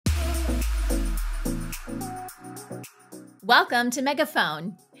Welcome to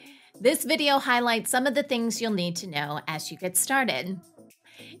Megaphone. This video highlights some of the things you'll need to know as you get started.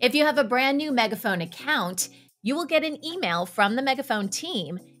 If you have a brand new Megaphone account, you will get an email from the Megaphone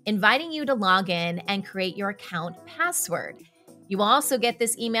team inviting you to log in and create your account password. You will also get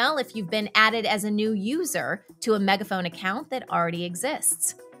this email if you've been added as a new user to a Megaphone account that already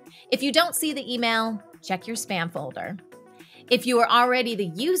exists. If you don't see the email, check your spam folder. If you are already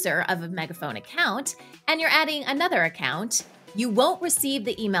the user of a Megaphone account and you're adding another account, you won't receive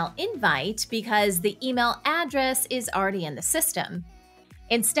the email invite because the email address is already in the system.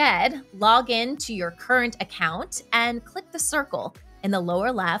 Instead, log in to your current account and click the circle in the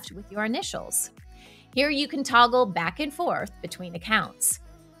lower left with your initials. Here you can toggle back and forth between accounts.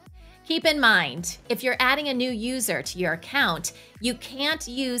 Keep in mind, if you're adding a new user to your account, you can't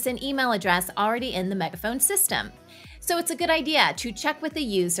use an email address already in the Megaphone system. So it's a good idea to check with the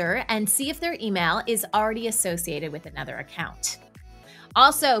user and see if their email is already associated with another account.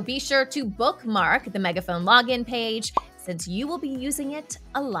 Also, be sure to bookmark the Megaphone login page since you will be using it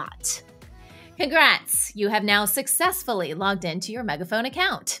a lot. Congrats! You have now successfully logged into your Megaphone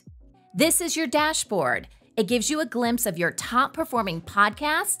account. This is your dashboard. It gives you a glimpse of your top performing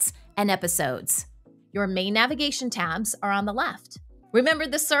podcasts and episodes. Your main navigation tabs are on the left. Remember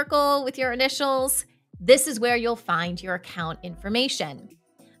the circle with your initials? This is where you'll find your account information.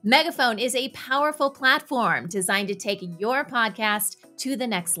 Megaphone is a powerful platform designed to take your podcast to the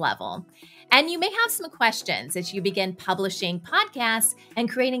next level. And you may have some questions as you begin publishing podcasts and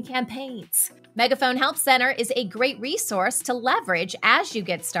creating campaigns. Megaphone Help Center is a great resource to leverage as you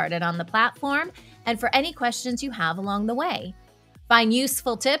get started on the platform and for any questions you have along the way. Find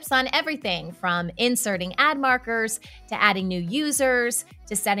useful tips on everything from inserting ad markers to adding new users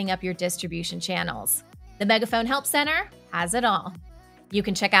to setting up your distribution channels. The Megaphone Help Center has it all. You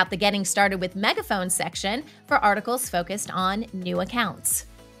can check out the Getting Started with Megaphone section for articles focused on new accounts.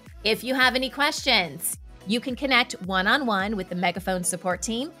 If you have any questions, you can connect one-on-one with the Megaphone support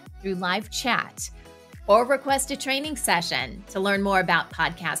team through live chat or request a training session to learn more about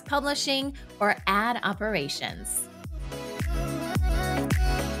podcast publishing or ad operations.